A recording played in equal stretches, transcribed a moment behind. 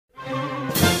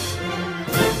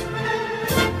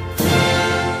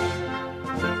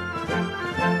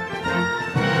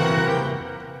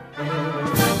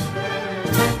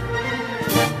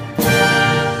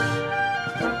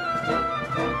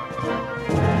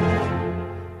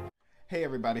Hey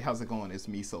everybody, how's it going? It's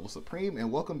me, SoloSupreme, and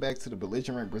welcome back to the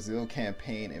Belligerent Brazil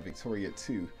campaign in Victoria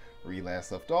 2, where we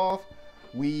last left off.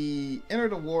 We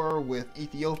entered a war with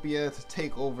Ethiopia to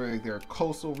take over their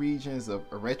coastal regions of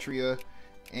Eritrea,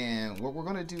 and what we're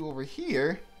going to do over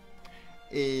here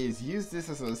is use this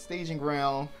as a staging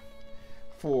ground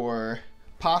for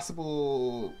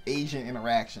possible Asian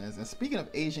interactions. And speaking of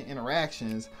Asian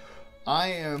interactions, I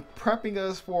am prepping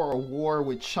us for a war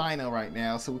with China right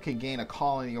now so we can gain a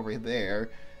colony over there,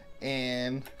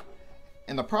 and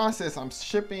in the process I'm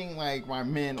shipping like my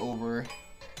men over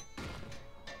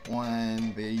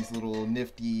on these little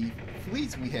nifty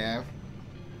fleets we have.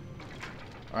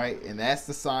 Alright, and that's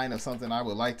the sign of something I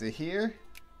would like to hear.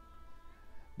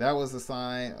 That was the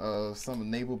sign of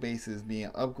some naval bases being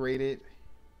upgraded.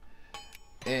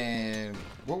 And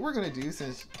what we're gonna do,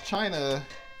 since China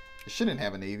shouldn't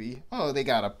have a navy. Oh, they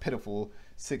got a pitiful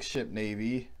 6-ship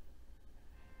navy.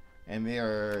 And they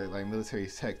are like military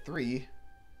tech 3.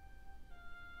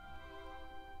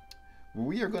 What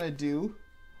we are going to do,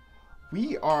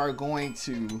 we are going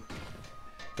to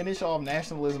finish off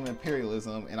nationalism and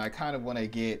imperialism, and I kind of want to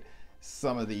get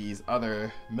some of these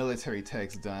other military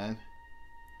techs done.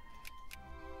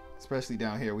 Especially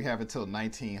down here, we have until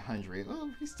 1900.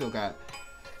 Oh, we still got...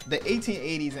 The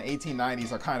 1880s and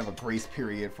 1890s are kind of a grace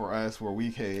period for us where we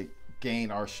could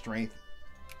gain our strength.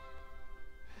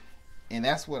 And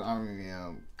that's what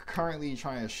I'm currently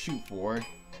trying to shoot for.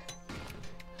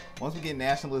 Once we get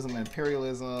nationalism and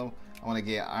imperialism, I want to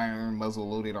get iron muzzle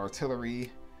loaded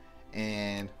artillery.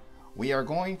 And we are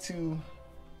going to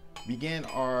begin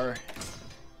our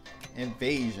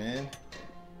invasion,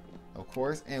 of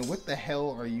course. And what the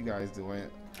hell are you guys doing?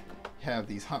 Have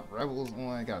these hunt rebels on.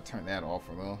 I gotta turn that off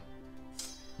for them.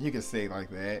 You can say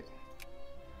like that.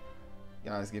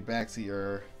 Guys, get back to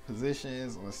your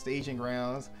positions on the staging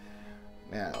grounds.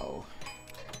 Now,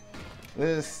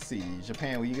 let's see.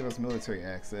 Japan, will you give us military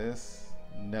access?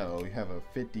 No, you have a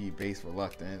 50 base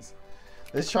reluctance.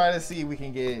 Let's try to see if we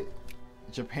can get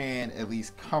Japan at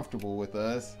least comfortable with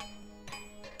us.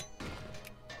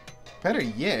 Better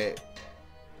yet,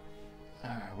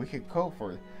 we could go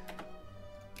for it.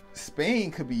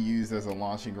 Spain could be used as a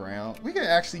launching ground. We could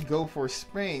actually go for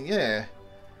Spain. Yeah,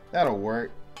 that'll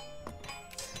work.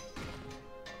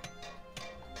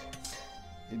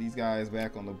 Get these guys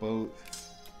back on the boat.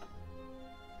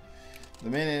 The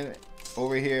men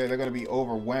over here, they're going to be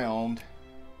overwhelmed.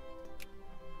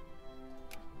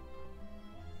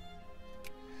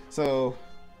 So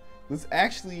let's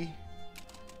actually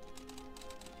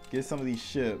get some of these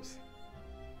ships.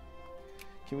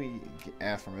 Can we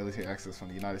ask for military access from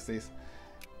the United States?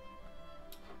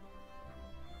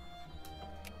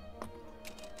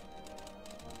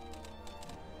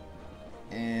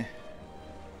 And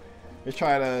let's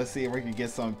try to see if we can get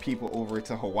some people over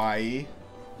to Hawaii.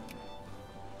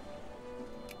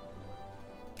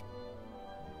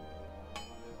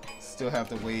 Still have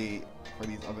to wait for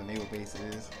these other naval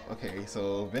bases. Okay,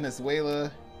 so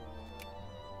Venezuela,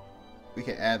 we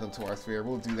can add them to our sphere.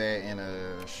 We'll do that in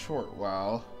a short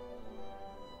while.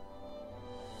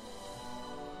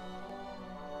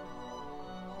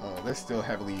 Oh, they're still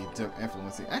heavily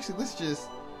influencing. Actually, let's just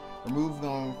remove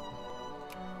them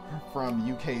from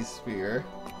UK's sphere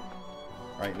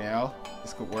right now.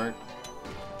 This could work.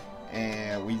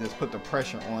 And we just put the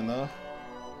pressure on them.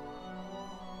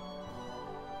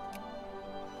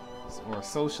 Or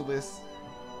socialists.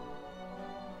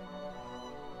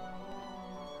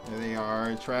 There they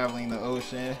are, traveling the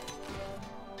ocean.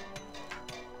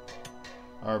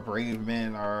 Our brave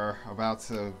men are about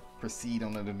to proceed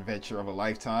on an adventure of a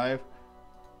lifetime.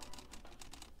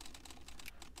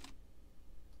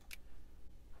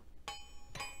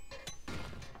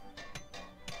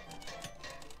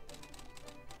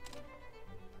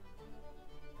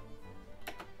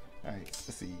 Alright,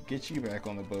 let's see, get you back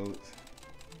on the boat.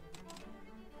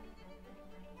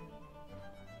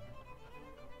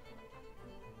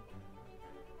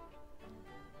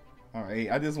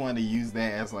 Alright, I just wanted to use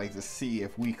that as like to see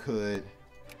if we could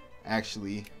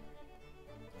actually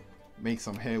make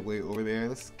some headway over there.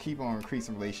 Let's keep on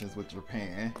increasing relations with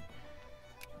Japan.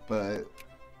 But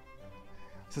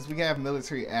since we have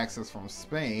military access from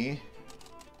Spain,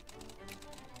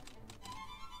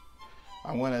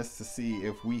 I want us to see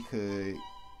if we could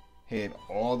head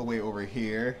all the way over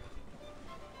here.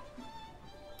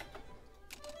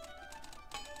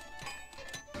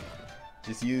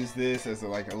 Just use this as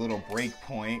like a little break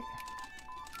point.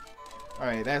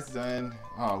 Alright, that's done.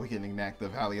 Oh, we can enact the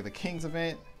Valley of the Kings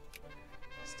event.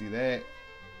 Let's do that.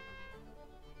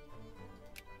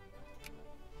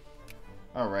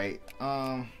 Alright,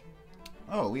 oh,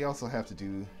 we also have to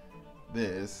do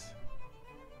this.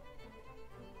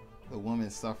 The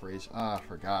women's suffrage. Ah, I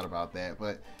forgot about that,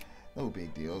 but no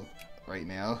big deal right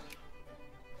now.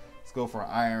 Let's go for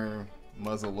iron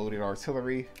muzzle loaded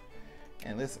artillery.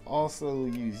 And let's also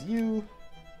use you.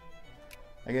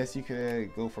 I guess you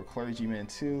could go for clergymen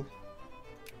too.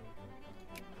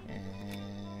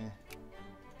 And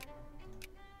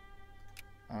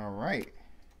all right.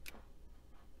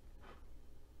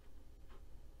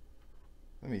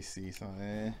 Let me see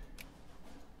something.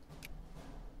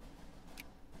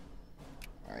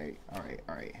 All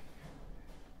right.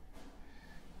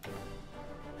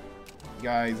 You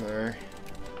guys are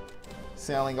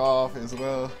sailing off as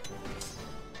well.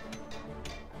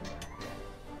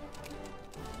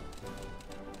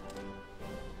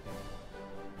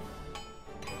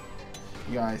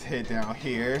 You guys head down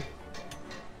here.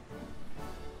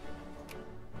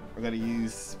 We're gonna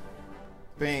use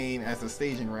Spain as a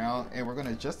staging ground, and we're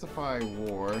gonna justify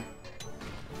war.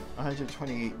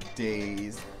 128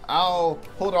 days. I'll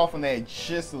hold off on that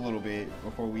just a little bit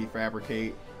before we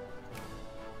fabricate.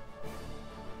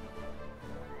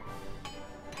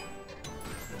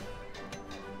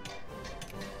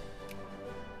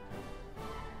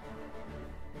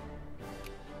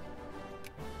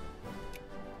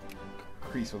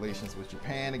 Increase relations with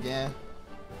Japan again.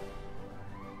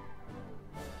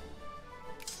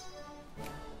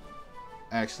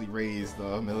 Actually raise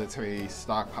the military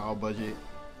stockpile budget.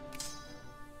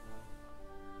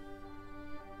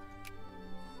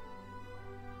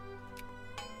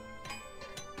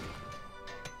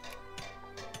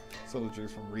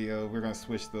 Soldiers from Rio, we're gonna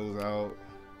switch those out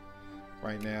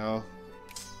right now.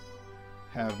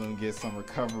 Have them get some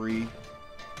recovery.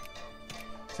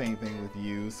 Same thing with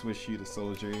you, switch you to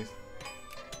soldiers.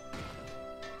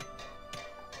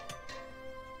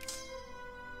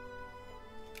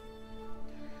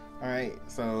 Alright,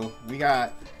 so we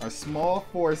got a small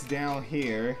force down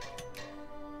here.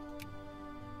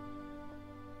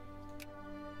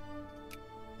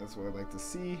 That's what I'd like to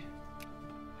see.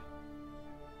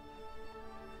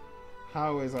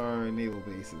 How is our naval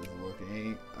bases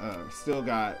looking? Still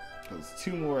got those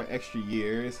 2 more extra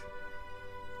years.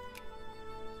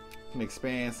 Can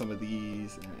expand some of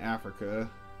these in Africa.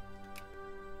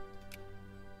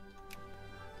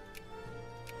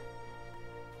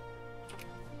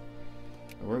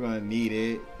 We're gonna need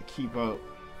it to keep up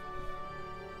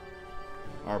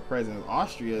our presence.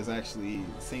 Austria is actually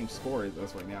the same score as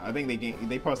us right now. I think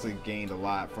they possibly gained a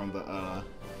lot from the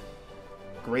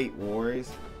Great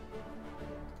Wars.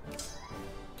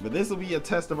 But this will be a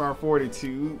test of our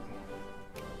fortitude.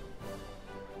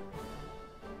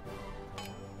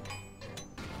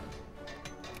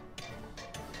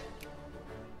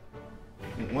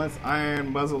 Once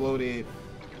iron muzzle-loaded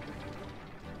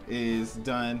is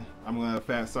done, I'm going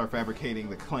to start fabricating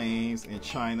the claims in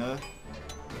China.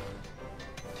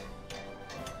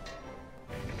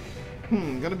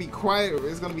 It's gonna be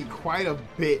quite a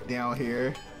bit down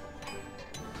here.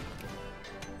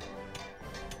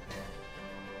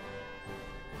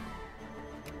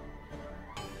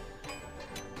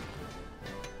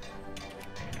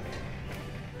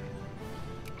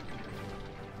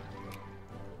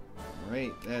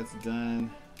 Alright, that's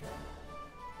done.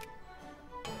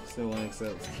 Still want to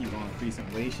accept, keep on increasing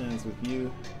relations with you.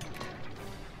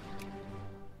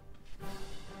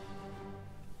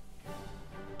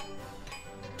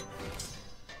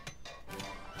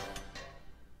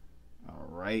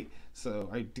 Alright, so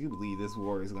I do believe this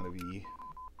war is going to be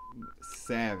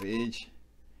savage.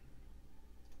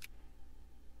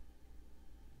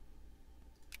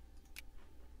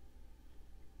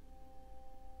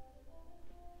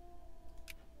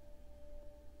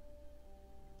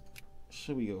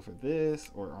 Should we go for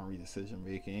this or army decision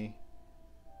making?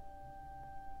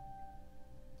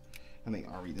 I think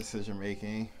army decision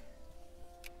making.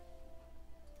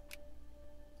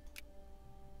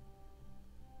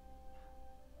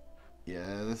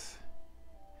 Yes.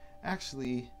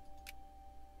 Actually,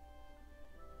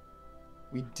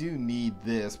 we do need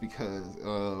this because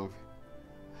of...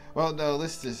 Well, no,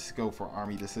 let's just go for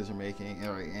army decision making.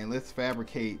 All right, and let's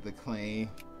fabricate the claim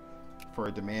for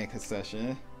a demand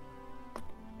concession.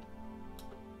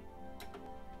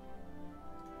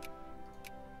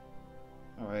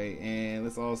 Alright, and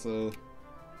let's also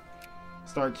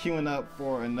start queuing up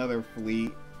for another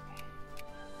fleet.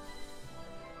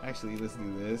 Actually, let's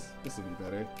do this. This will be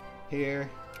better. Here,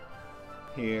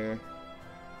 here,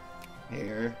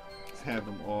 here. Let's have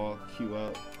them all queue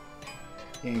up.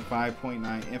 Getting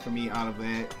 5.9 infamy out of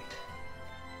that.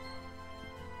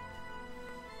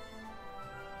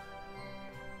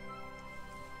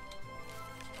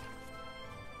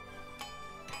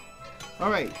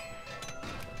 Alright.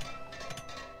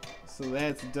 So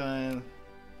that's done.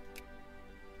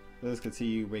 Let's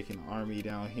continue making an army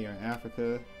down here in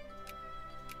Africa.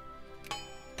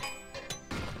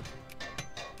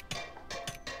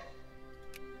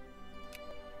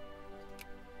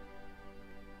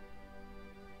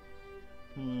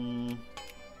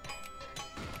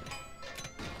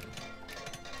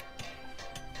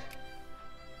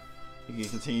 We can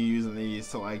continue using these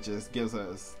so like just gives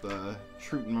us the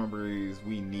troop numbers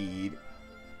we need.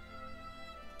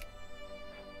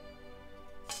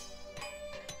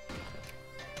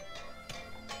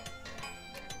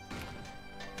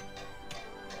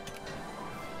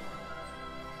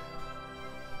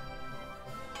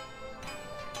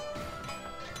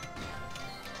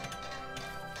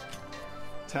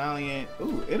 Italian.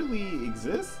 Ooh, Italy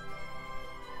exists?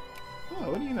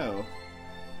 Oh, what do you know?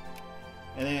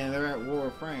 And then they're at war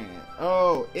with France.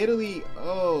 Oh, Italy.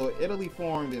 Oh, Italy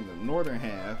formed in the northern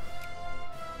half.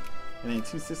 And then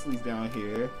two Sicilies down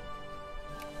here.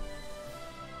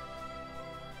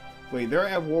 Wait, they're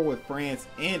at war with France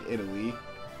and Italy.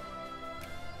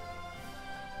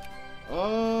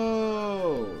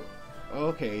 Oh,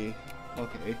 okay.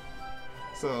 Okay.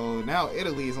 So now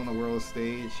Italy is on the world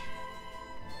stage.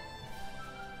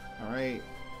 Alright.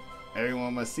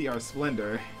 Everyone must see our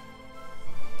splendor.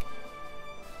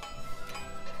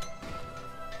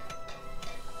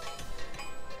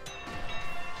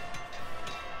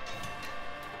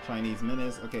 Chinese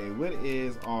menace. Okay, what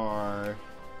is our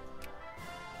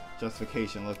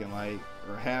justification looking like?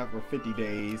 Or half or 50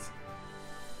 days.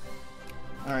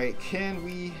 Alright, can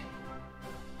we...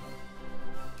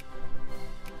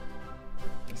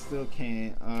 I still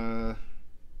can't,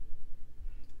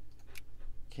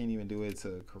 can't even do it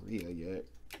to Korea yet.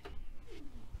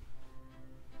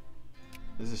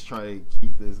 Let's just try to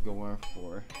keep this going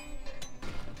for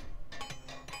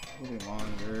a little bit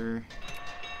longer.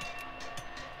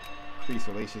 Increase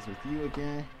relations with you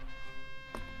again.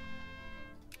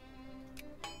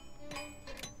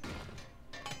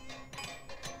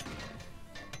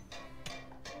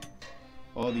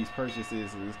 All these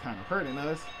purchases is kind of hurting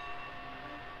us.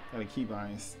 Gotta keep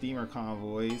buying steamer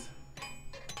convoys.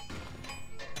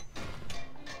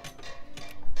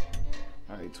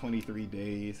 Alright, 23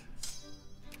 days.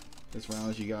 This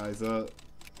rounds you guys up.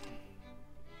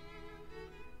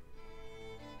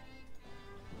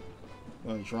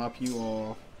 I'm gonna drop you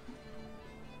off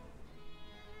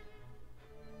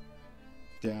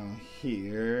down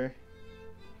here.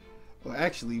 Well,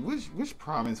 actually, which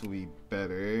province would be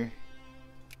better?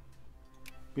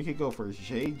 We could go for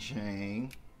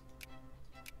Zhejiang.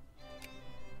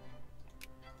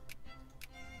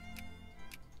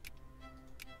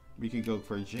 We could go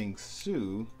for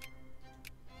Jiangsu.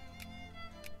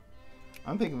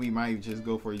 I'm thinking we might just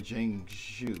go for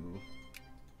Jiangsu.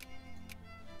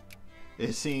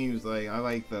 It seems like I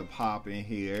like the pop in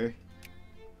here.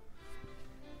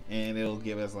 And it'll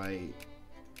give us like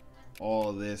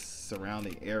all this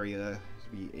surrounding area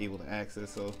to be able to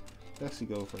access. So let's actually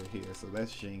go for here. So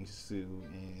that's Jiangsu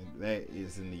and that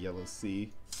is in the Yellow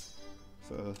Sea.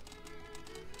 So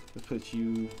let's put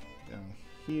you down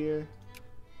here.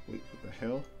 Wait, what the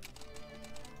hell?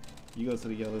 You go to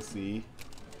the Yellow Sea.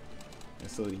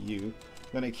 And so do you.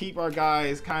 Gonna keep our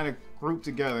guys kind of grouped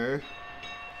together.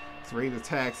 Let's raise the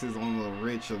taxes on the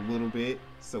rich a little bit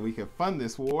so we can fund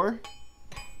this war.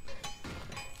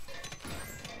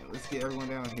 Let's get everyone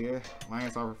down here.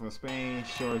 Alliance offer from Spain,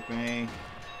 sure thing.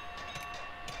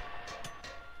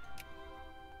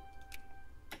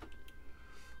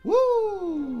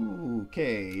 Woo!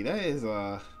 Okay, that is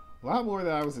a lot more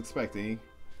than I was expecting.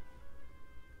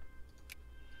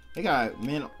 They got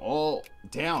men all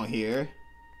down here.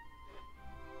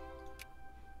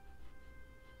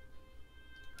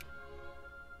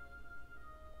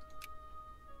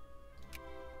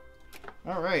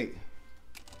 All right.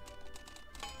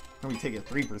 Let me take a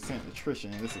 3%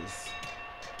 attrition. This is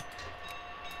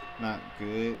not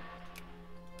good.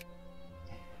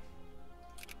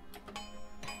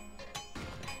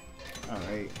 All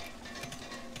right.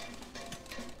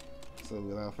 So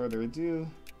without further ado,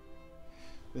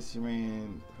 this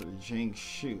ran for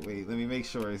Jiangsu. Wait, let me make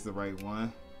sure it's the right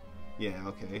one. Yeah,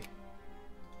 okay.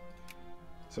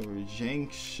 So for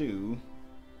Jiangsu,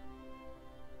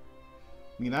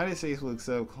 the United States will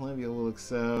accept, Colombia will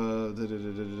accept,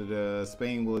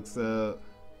 Spain will accept.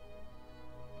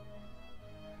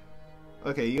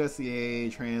 Okay,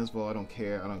 USCA, Transvaal, I don't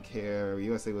care.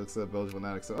 USA will accept, Belgium will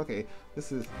not accept. Okay,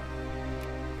 this is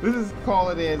call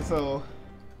it in. So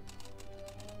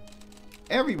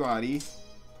everybody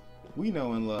we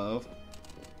know and love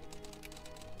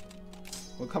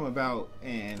will come about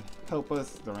and help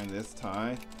us during this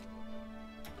time.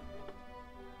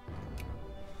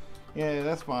 Yeah,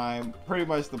 that's fine. Pretty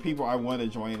much the people I want to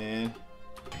join in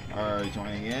are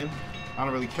joining in. I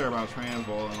don't really care about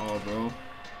Transvaal and all though.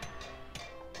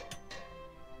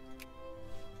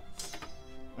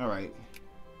 Alright.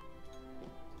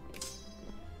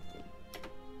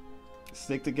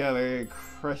 Stick together,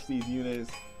 crush these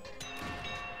units.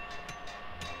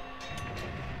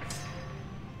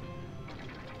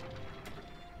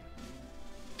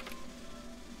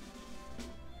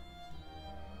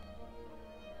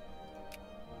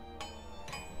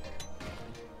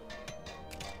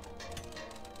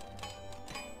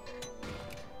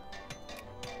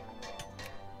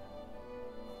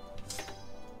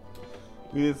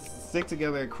 We just stick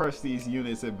together and crush these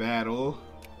units in battle.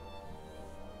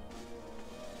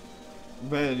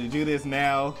 Better to do this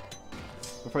now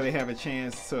before they have a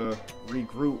chance to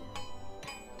regroup.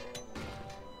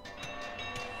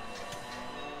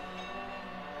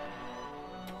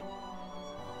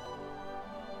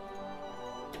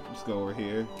 Let's go over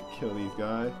here, kill these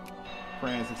guys.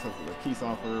 France accepted a peace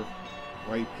offer.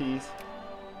 White peace.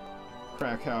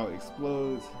 Krakow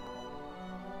explodes.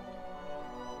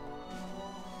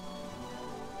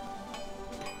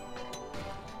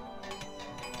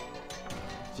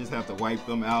 Just have to wipe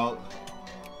them out.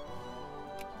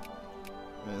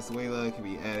 Venezuela can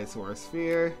be added to our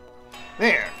sphere.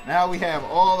 There! Now we have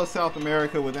all of South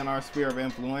America within our sphere of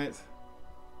influence.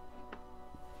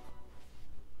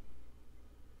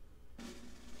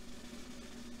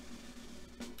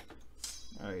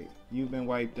 Alright, you've been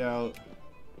wiped out.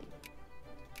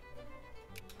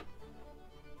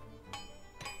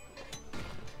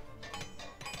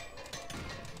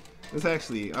 This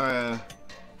actually,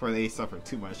 before they suffer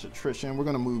too much attrition, we're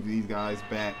gonna move these guys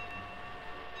back.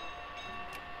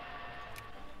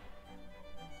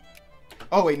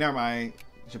 Oh wait, never mind.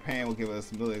 Japan will give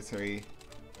us military.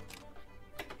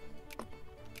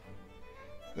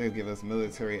 They'll give us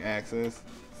military access.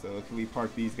 So can we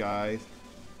park these guys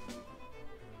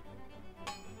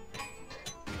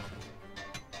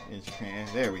in Japan?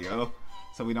 There we go.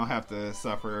 So we don't have to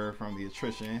suffer from the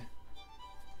attrition.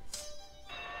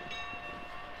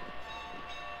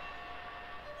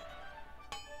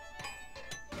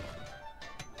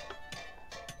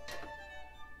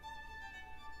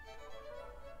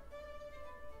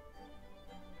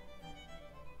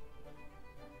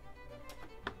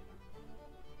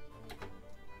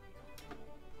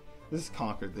 Let's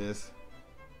conquer this.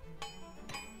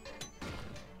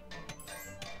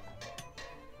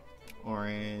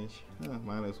 Orange.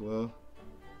 Might as well.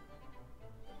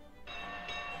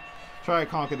 Try to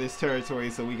conquer this territory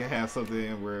so we can have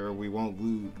something where we won't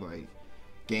lose, like,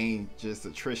 gain just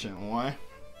attrition on.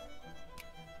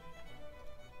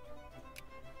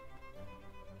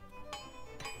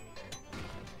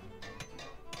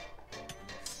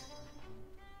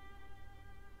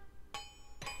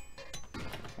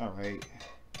 Alright.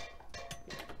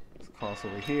 Let's cross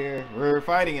over here. We're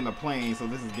fighting in the plain, so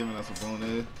this is giving us a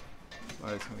bonus.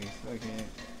 July 22nd.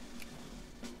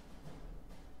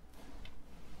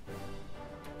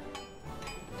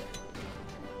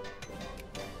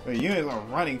 The units are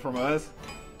running from us.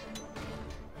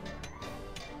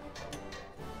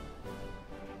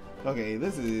 Okay,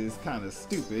 this is kind of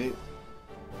stupid.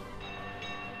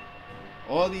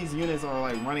 All these units are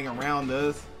like running around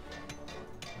us.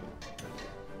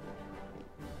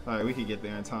 Alright, we can get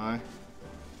there in time.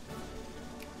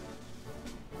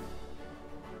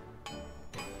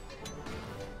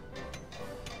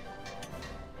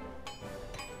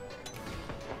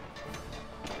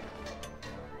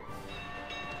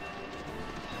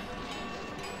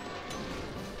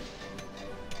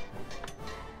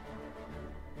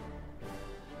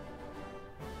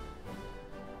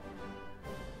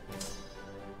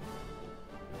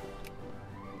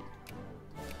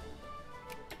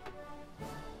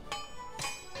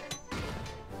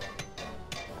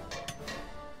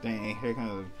 Dang, here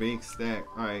comes a big stack.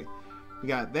 Alright, we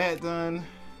got that done.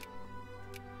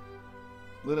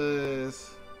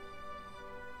 Let's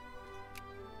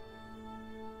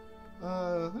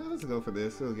go for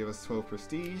this. It'll give us 12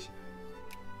 prestige.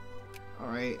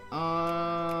 Alright,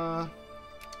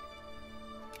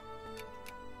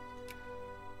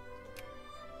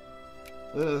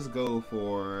 let us go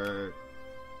for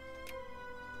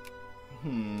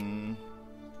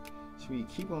should we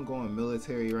keep on going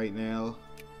military right now?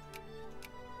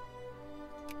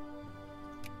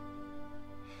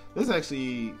 Let's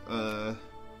actually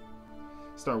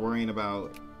start worrying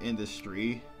about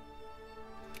industry.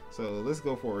 So let's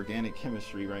go for organic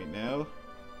chemistry right now.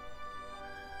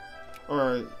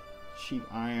 Or cheap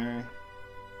iron.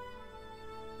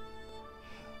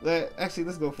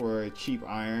 Let's go for cheap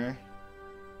iron.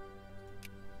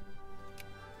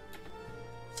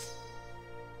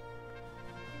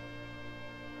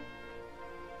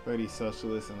 30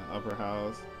 socialists in the upper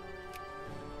house.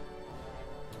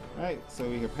 Alright, so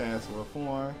we can pass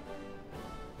reform.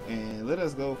 And let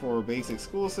us go for basic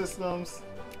school systems.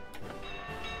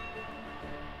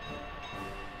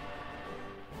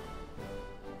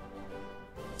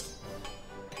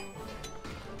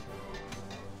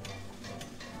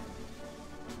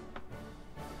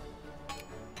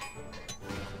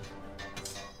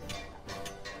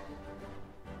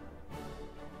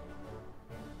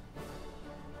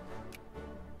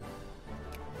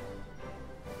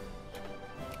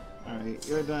 Alright,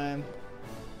 you're done.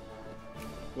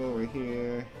 Go over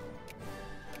here.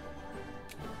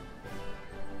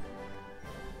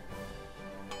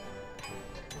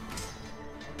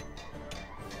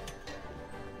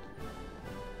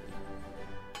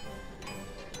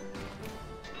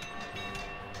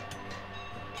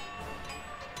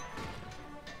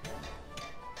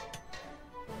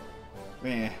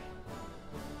 Man,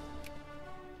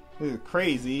 this is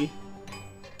crazy.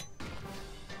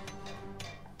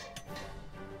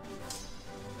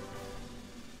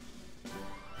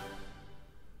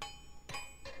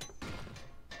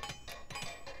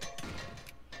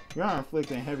 We are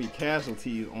inflicting heavy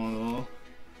casualties on them,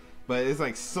 but it's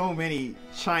like so many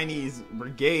Chinese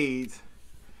brigades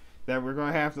that we're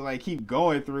gonna have to like keep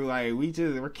going through. Like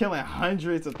we're killing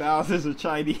hundreds of thousands of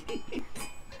Chinese.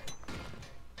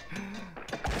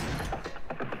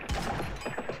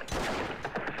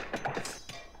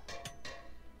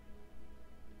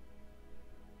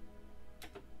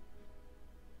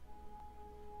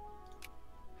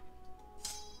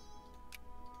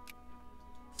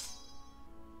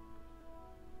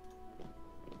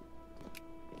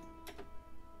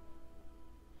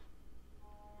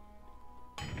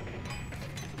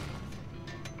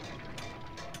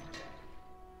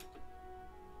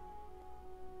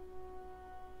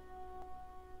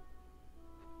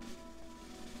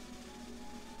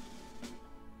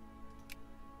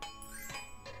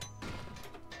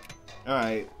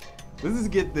 Alright, let's just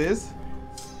get this.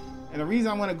 And the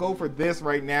reason I want to go for this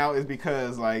right now is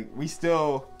because like we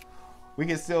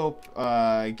can still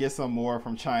get some more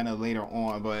from China later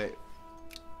on, but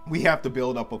we have to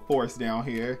build up a force down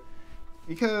here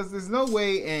because there's no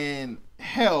way in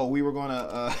hell we were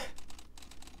gonna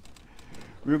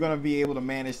be able to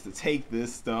manage to take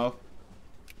this stuff.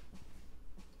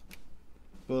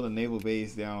 Build a naval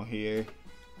base down here.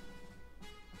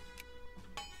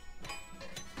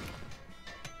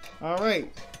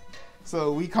 Alright,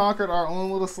 so we conquered our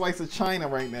own little slice of China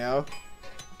right now.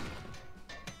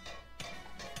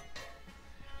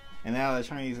 And now the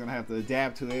Chinese are going to have to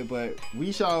adapt to it, but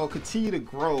we shall continue to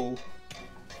grow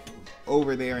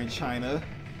over there in China.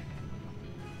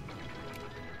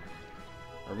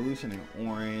 Revolution in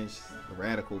Orange, the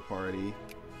Radical Party.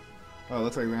 Oh, it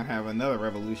looks like we're going to have another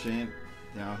revolution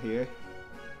down here.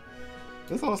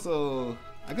 This also,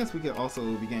 I guess we could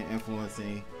also begin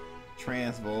influencing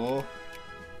Transvaal.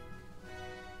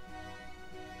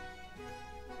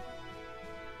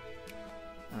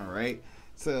 Alright,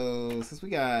 so since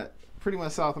we got pretty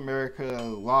much South America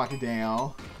locked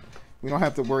down, we don't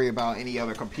have to worry about any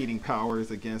other competing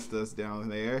powers against us down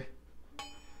there.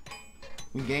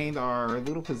 We gained our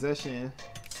little possession.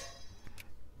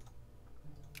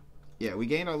 Yeah, we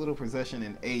gained our little possession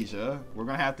in Asia. We're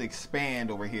gonna have to expand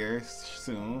over here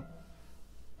soon.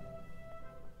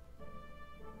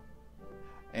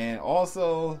 And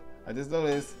also, I just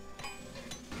noticed,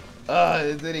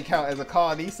 it didn't count as a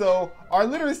colony. So our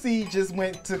literacy just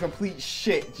went to complete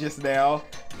shit just now.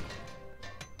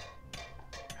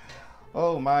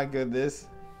 Oh my goodness.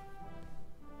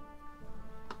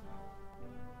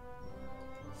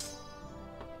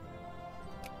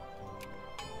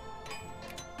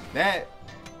 That,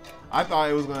 I thought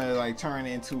it was gonna like turn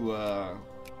into a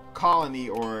colony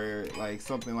or like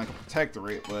something like a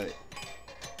protectorate, but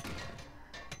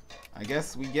I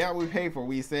guess we get what we pay for.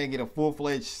 We say get a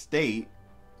full-fledged state.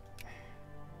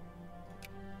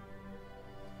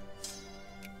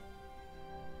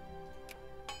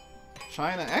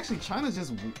 China, actually China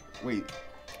just, wait.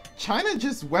 China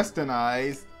just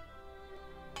westernized.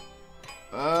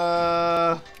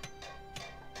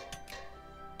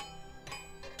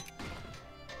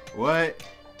 What?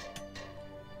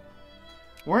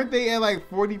 Weren't they at like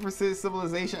 40%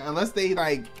 civilization? Unless they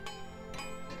like,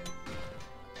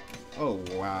 oh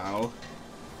wow.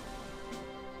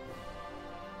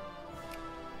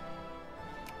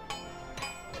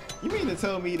 You mean to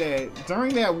tell me that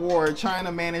during that war,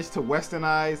 China managed to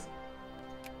westernize?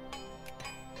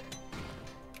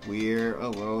 Weird.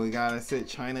 Oh well, we gotta say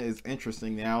China is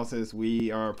interesting now since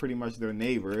we are pretty much their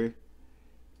neighbor.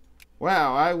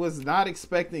 Wow, I was not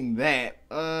expecting that.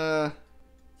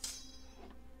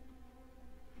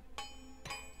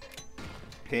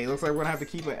 Okay, looks like we're gonna have to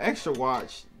keep an extra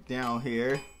watch down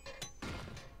here.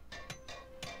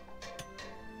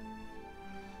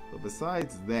 But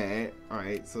besides that,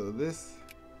 alright, so this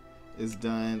is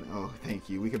done. Oh, thank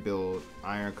you. We can build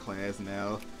ironclads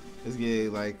now. Let's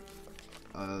get like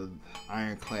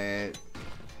ironclad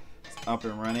up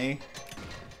and running.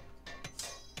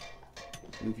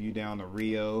 Move you down to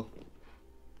Rio.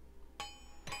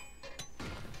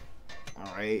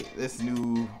 Alright, this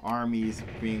new army is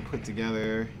being put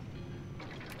together.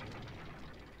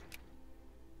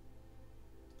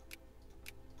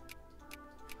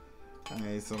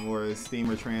 Alright, some more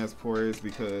steamer transporters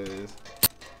because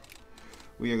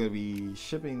we are going to be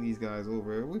shipping these guys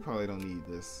over. We probably don't need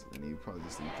this. We probably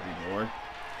just need 3 more.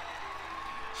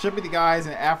 Shipping the guys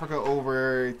in Africa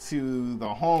over to the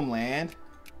homeland.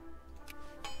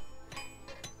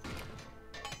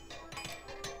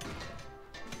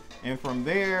 And from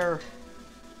there,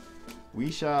 we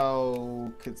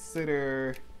shall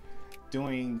consider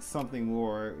doing something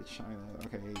more with China.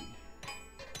 Okay.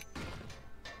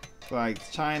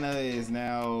 Like, China is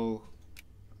now...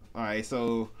 Alright,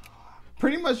 so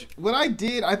pretty much what I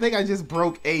did, I think I just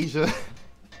broke Asia.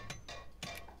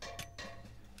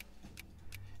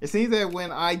 It seems that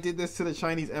when I did this to the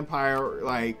Chinese Empire,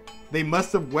 like, they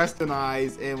must have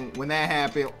westernized, and when that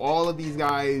happened, all of these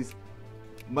guys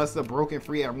must have broken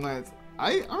free at once.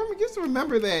 I used to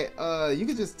remember that you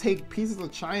could just take pieces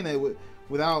of China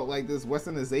without like this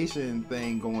westernization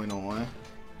thing going on,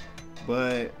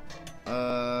 but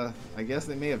I guess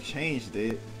they may have changed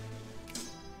it.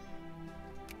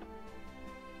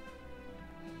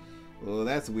 Well,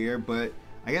 that's weird, but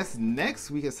I guess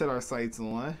next we can set our sights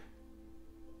on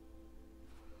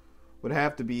would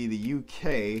have to be the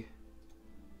UK.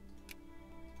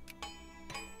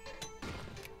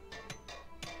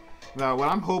 Now, what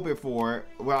I'm hoping for,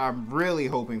 what I'm really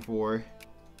hoping for,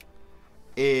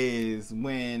 is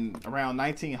when around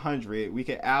 1900 we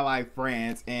could ally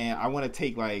France, and I want to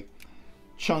take like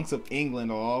chunks of England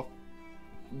off.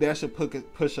 That should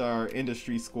push our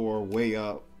industry score way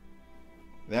up.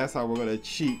 That's how we're gonna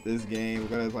cheat this game.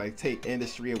 We're gonna like take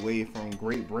industry away from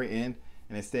Great Britain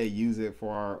and instead use it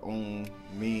for our own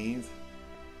means.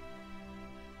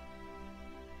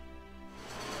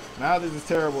 Now this is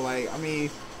terrible. Like, I mean,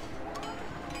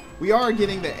 we are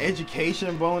getting the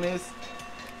education bonus,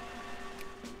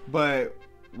 but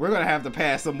we're gonna have to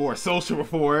pass some more social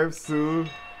reforms soon.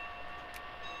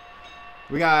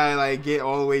 We gotta like get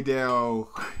all the way down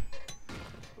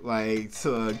like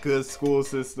to good school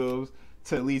systems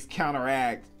to at least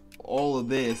counteract all of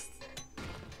this,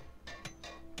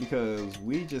 because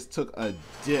we just took a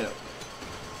dip.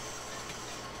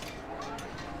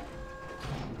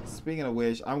 Speaking of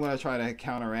which, I'm gonna try to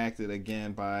counteract it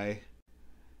again by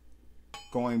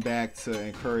going back to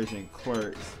encouraging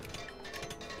clerks.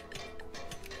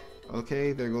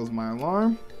 Okay, there goes my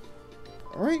alarm.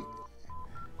 All right.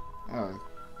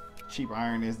 Cheap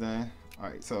iron is done. All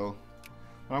right, so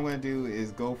what I'm gonna do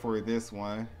is go for this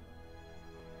one.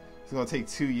 It's gonna take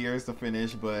 2 years to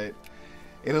finish, but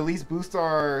it'll at least boost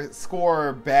our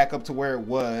score back up to where it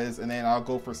was, and then I'll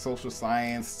go for social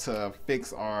science to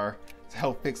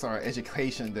help fix our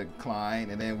education decline,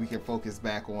 and then we can focus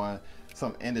back on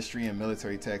some industry and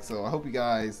military tech. So I hope you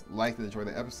guys liked and enjoyed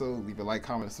the episode. Leave a like,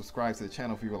 comment, and subscribe to the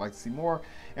channel if you would like to see more.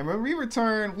 And when we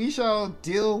return, we shall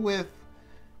deal with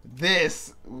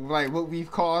this, like what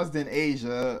we've caused in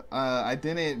Asia. I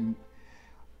didn't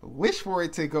wish for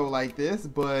it to go like this,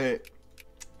 but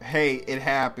hey, it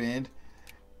happened.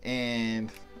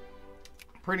 And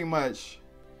pretty much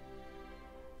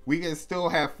we can still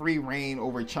have free reign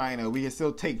over China. We can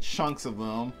still take chunks of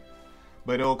them,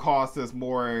 but it'll cost us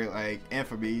more like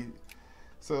infamy.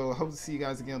 So I hope to see you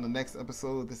guys again on the next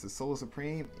episode. This is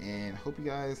SoloSupreme, and hope you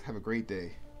guys have a great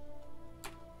day.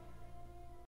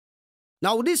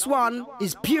 Now this one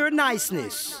is pure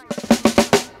niceness.